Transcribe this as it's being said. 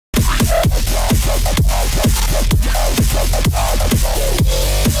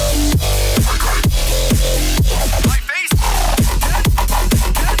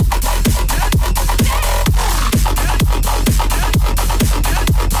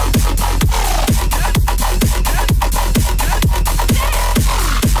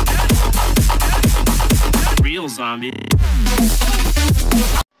zombie.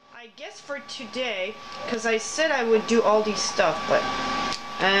 I guess for today, because I said I would do all these stuff, but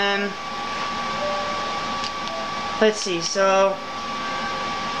let's see. So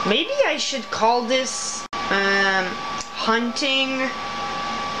maybe I should call this hunting.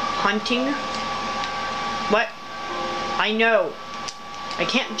 What? I know. I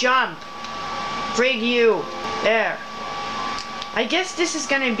can't jump. Frig you. There. I guess this is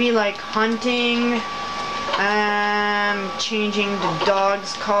gonna be like hunting. Changing the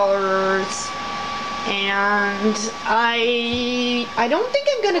dog's colors. And I don't think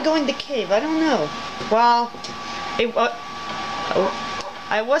I'm gonna go in the cave. I don't know. Well,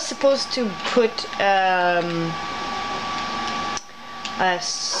 I was supposed to put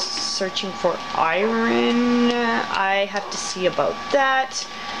searching for iron. I have to see about that.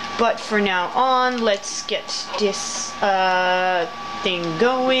 But for now on, let's get this thing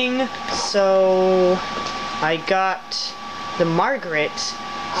going. So I got the Margaret.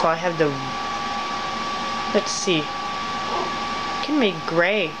 So I have the. Let's see. I can make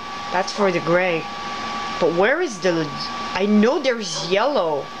gray. That's for the gray. But where is the? I know there's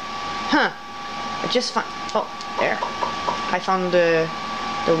yellow. Huh. I just found. Oh, there. I found the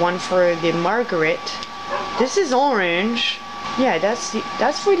one for the Margaret. This is orange. Yeah, that's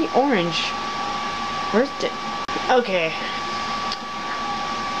for the orange. Where's the? Okay.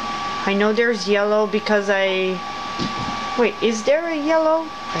 I know there's yellow because I. Wait, is there a yellow?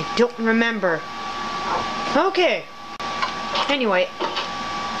 I don't remember. Okay. Anyway,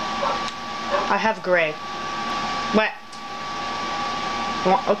 I have gray. What?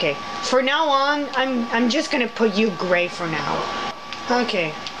 Well, okay. For now on, I'm just gonna put you gray for now.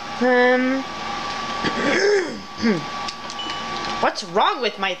 Okay. What's wrong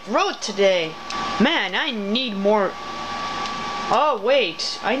with my throat today? Man, I need more. Oh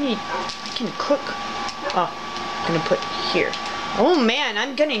wait, I can cook. Oh, I'm gonna put here. Oh man,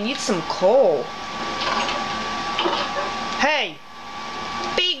 I'm gonna need some coal. Hey,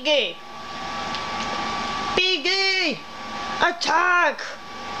 Piggy! Piggy! Attack!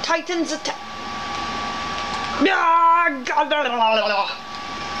 Titans attack!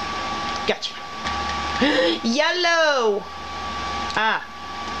 Gotcha. Yellow! Ah.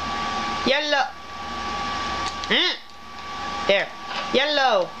 Yellow. There.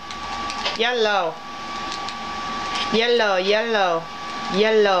 Yellow. Yellow. Yellow, yellow.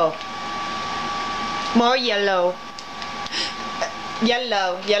 Yellow. More yellow.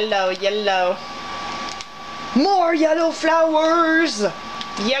 Yellow, yellow, yellow. More yellow flowers.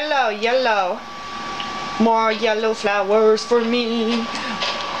 Yellow, yellow. More yellow flowers for me.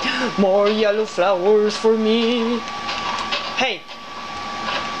 More yellow flowers for me. Hey.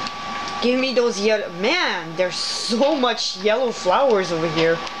 Give me those yellow. Man, there's so much yellow flowers over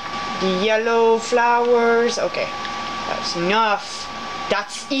here. The yellow flowers. Okay. That's enough.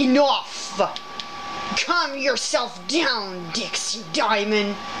 That's enough. Calm yourself down, Dixie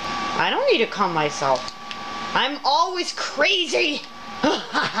Diamond. I don't need to calm myself. I'm always crazy.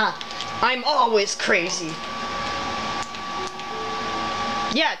 I'm always crazy.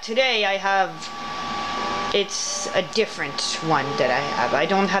 Yeah, today I have. It's a different one that I have. I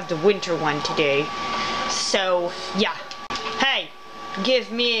don't have the winter one today. So, yeah. Hey,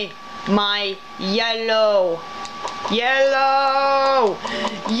 give me my yellow. Yellow!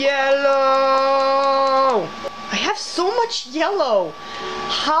 Yellow! I have so much yellow.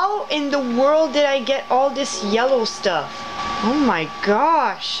 How in the world did I get all this yellow stuff? Oh my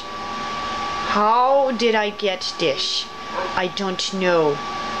gosh. How did I get this? I don't know.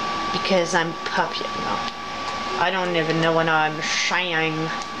 Because I'm puppet now. I don't even know what I'm saying.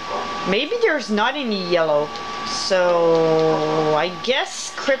 Maybe there's not any yellow. So I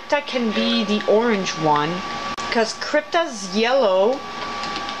guess Crypta can be the orange one. Because Crypta's yellow.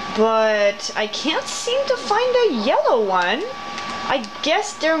 But I can't seem to find a yellow one. I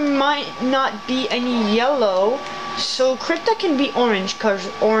guess there might not be any yellow. So Crypta can be orange because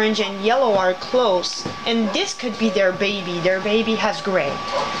orange and yellow are close. And this could be their baby. Their baby has gray.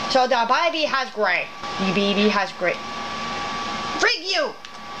 So the baby has gray. The baby has gray. Frig you!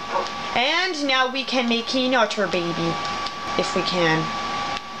 And now we can make another baby. If we can.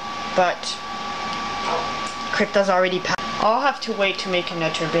 But Crypta's already passed. I'll have to wait to make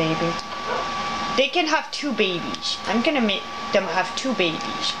another baby. They can have 2 babies. I'm gonna make them have 2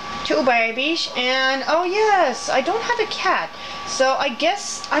 babies. 2 babies, and oh yes, I don't have a cat. So I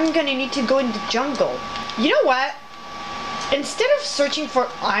guess I'm gonna need to go in the jungle. You know what? Instead of searching for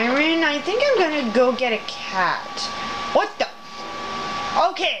iron, I think I'm gonna go get a cat. What the?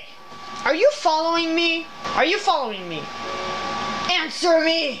 Okay. Are you following me? Are you following me? Answer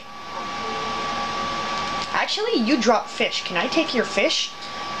me! Actually, you drop fish. Can I take your fish?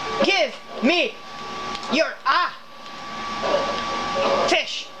 Give me your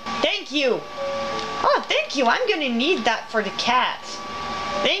fish. Thank you. Oh, thank you. I'm gonna need that for the cat.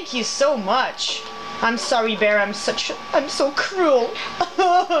 Thank you so much. I'm sorry, Bear. I'm so cruel.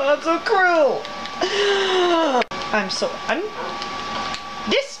 I'm so cruel.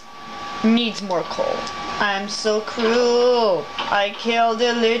 This needs more coal. I'm so cruel. I killed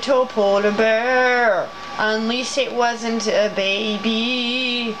a little polar bear. At least it wasn't a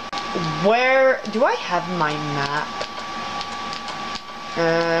baby. Where do I have my map?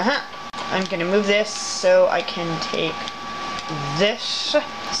 I'm gonna move this so I can take this.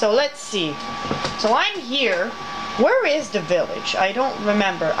 So let's see. So I'm here. Where is the village? I don't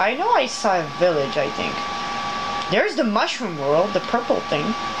remember. I know I saw a village, I think. There's the mushroom world, the purple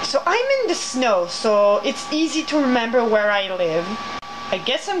thing. So I'm in the snow, so it's easy to remember where I live. I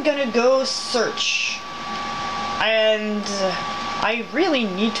guess I'm gonna go search. And I really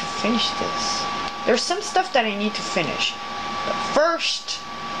need to finish this. There's some stuff that I need to finish. But first,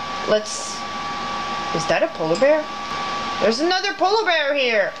 is that a polar bear? There's another polar bear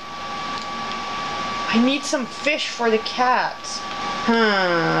here. I need some fish for the cat.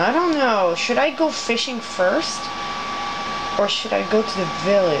 I don't know. Should I go fishing first? Or should I go to the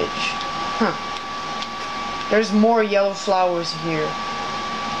village? There's more yellow flowers here.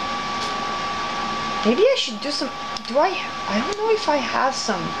 Maybe I should do some... I don't know if I have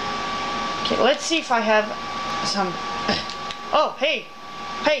some. Okay, let's see if I have some... Oh, hey!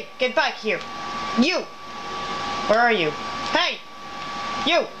 Hey, get back here! You! Where are you? Hey!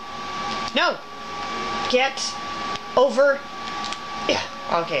 You! No! Get over... Yeah,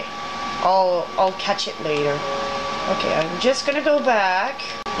 okay. I'll catch it later. Okay, I'm just gonna go back.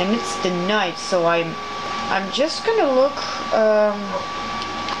 And it's the night, so I'm just gonna look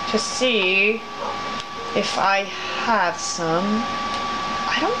to see if I have some.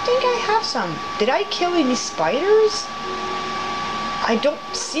 I don't think I have some. Did I kill any spiders? I don't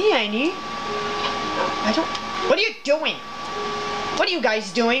see any. What are you doing? What are you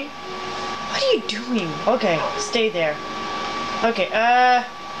guys doing? What are you doing? Okay, stay there. Okay,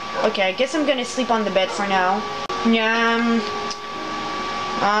 okay, I guess I'm gonna sleep on the bed for now.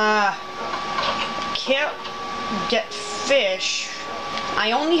 Can't get fish.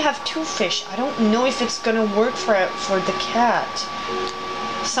 I only have 2 fish. I don't know if it's gonna work for the cat.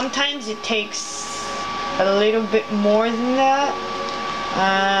 Sometimes it takes a little bit more than that.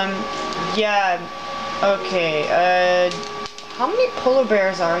 Yeah. Okay. How many polar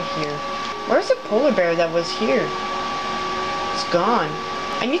bears are here? Where's the polar bear that was here? It's gone.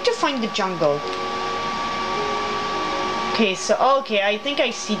 I need to find the jungle. Okay, so okay, I think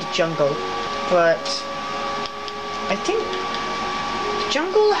I see the jungle, but I think the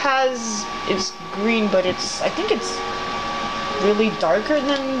jungle it's green, but I think it's really darker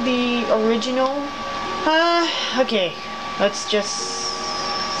than the original. Okay, let's just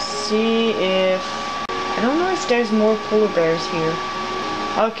see if... I don't know if there's more polar bears here.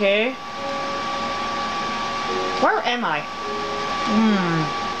 Okay. Where am I?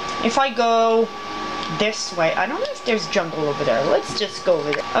 If I go this way, I don't know if there's jungle over there. Let's just go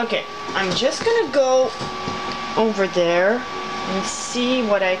over there. Okay, I'm just gonna go over there and see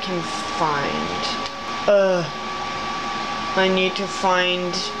what I can find. I need to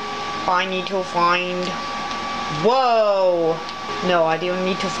find... Whoa! No, I don't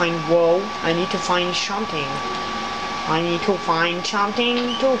need to find whoa. I need to find something. I need to find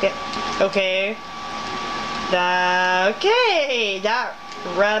something to get... Okay. Okay, that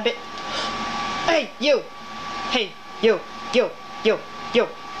rabbit... Hey, you! Hey, you!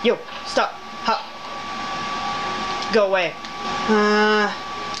 Stop! Hop! Go away.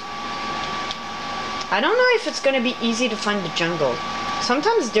 I don't know if it's gonna be easy to find the jungle.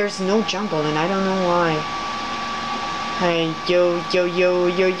 Sometimes there's no jungle and I don't know why. Hey, yo.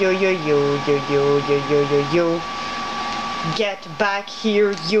 Get back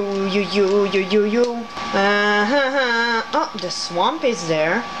here, you. Oh, the swamp is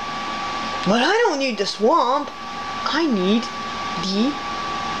there. But I don't need the swamp. I need the...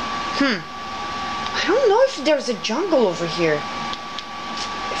 I don't know if there's a jungle over here.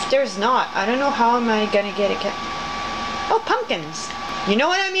 If there's not, I don't know how am I gonna get a cat. Oh, pumpkins. You know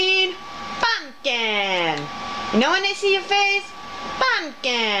what I mean? Pumpkin. You know when I see your face?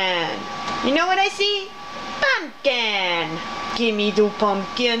 Pumpkin. You know what I see? Pumpkin. Give me the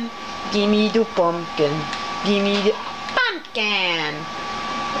pumpkin. Give me the pumpkin. Give me the pumpkin.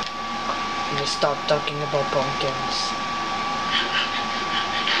 You stop talking about pumpkins.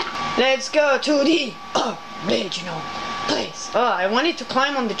 Let's go to the original place. Oh, I wanted to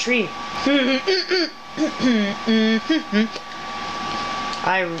climb on the tree.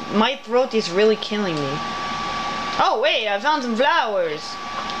 My throat is really killing me. Oh wait, I found some flowers.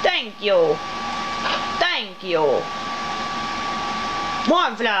 Thank you. Thank you.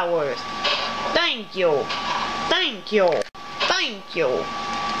 More flowers. Thank you. Thank you. Thank you.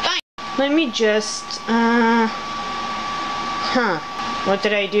 Let me just, what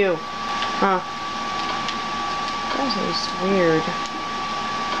did I do? That is weird.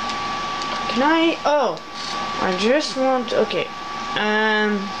 Can I, I just want, okay.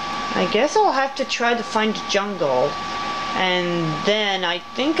 I guess I'll have to try to find the jungle. And then I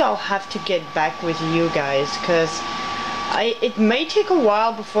think I'll have to get back with you guys, because it may take a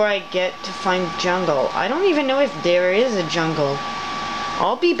while before I get to find jungle. I don't even know if there is a jungle.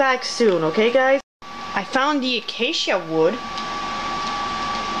 I'll be back soon, okay guys? I found the acacia wood,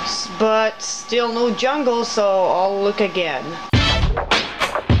 but still no jungle, so I'll look again.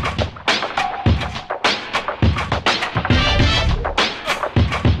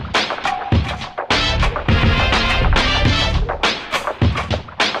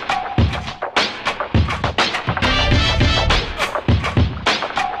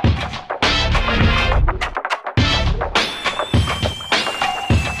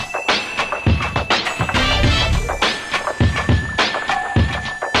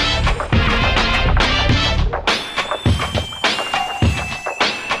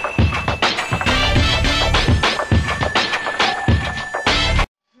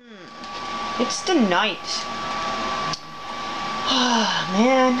 It's the night. Ah,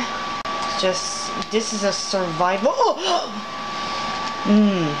 man. It's just, this is a survival.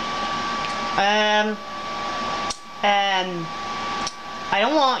 I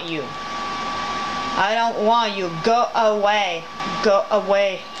don't want you. I don't want you. Go away. Go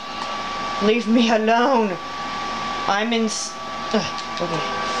away. Leave me alone. I'm in. Okay.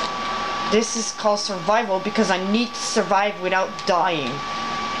 This is called survival because I need to survive without dying.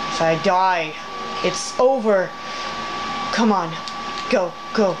 If I die, it's over. Come on. Go.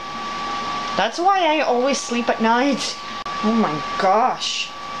 Go. That's why I always sleep at night. Oh my gosh.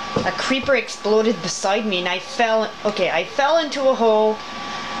 A creeper exploded beside me and I fell. Okay, I fell into a hole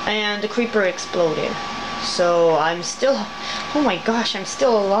and the creeper exploded. So I'm still. Oh my gosh, I'm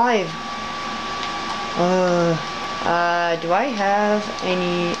still alive. Do I have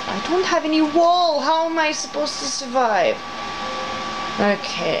any? I don't have any wool. How am I supposed to survive?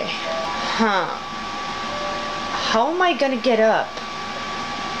 Okay. How am I gonna get up?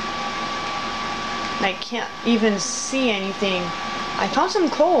 I can't even see anything. I found some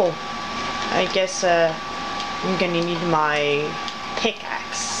coal. I guess I'm gonna need my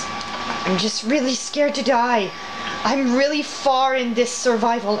pickaxe. I'm just really scared to die. I'm really far in this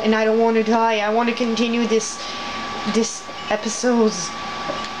survival and I don't want to die. I want to continue this episodes.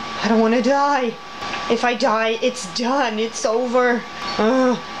 I don't want to die. If I die, it's done. It's over.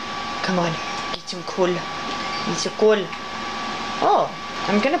 Come on. Get some coal. Get some coal. Oh,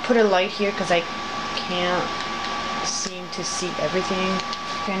 I'm gonna put a light here because I can't seem to see everything.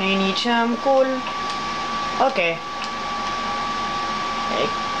 Can I need some coal? Okay. I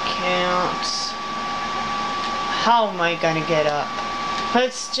can't. How am I gonna get up?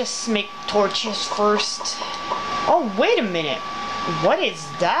 Let's just make torches first. Oh, wait a minute. What is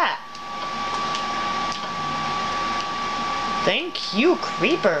that? Thank you,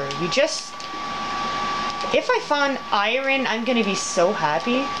 creeper. You just... If I found iron, I'm gonna be so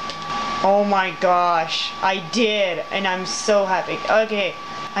happy. Oh my gosh. I did. And I'm so happy. Okay.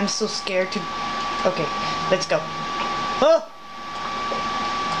 I'm so scared to... Okay. Let's go. Oh!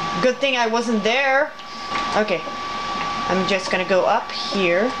 Good thing I wasn't there. Okay. I'm just gonna go up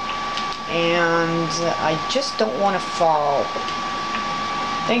here. And I just don't want to fall.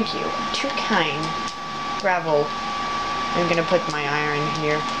 Thank you. Too kind. Gravel. I'm gonna put my iron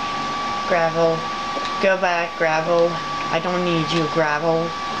here. Gravel. Go back, gravel. I don't need you, gravel.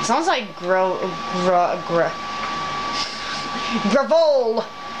 It sounds like gravel.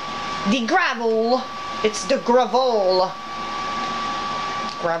 The gravel. It's the gravel.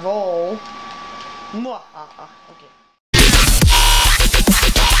 Gravel. Okay.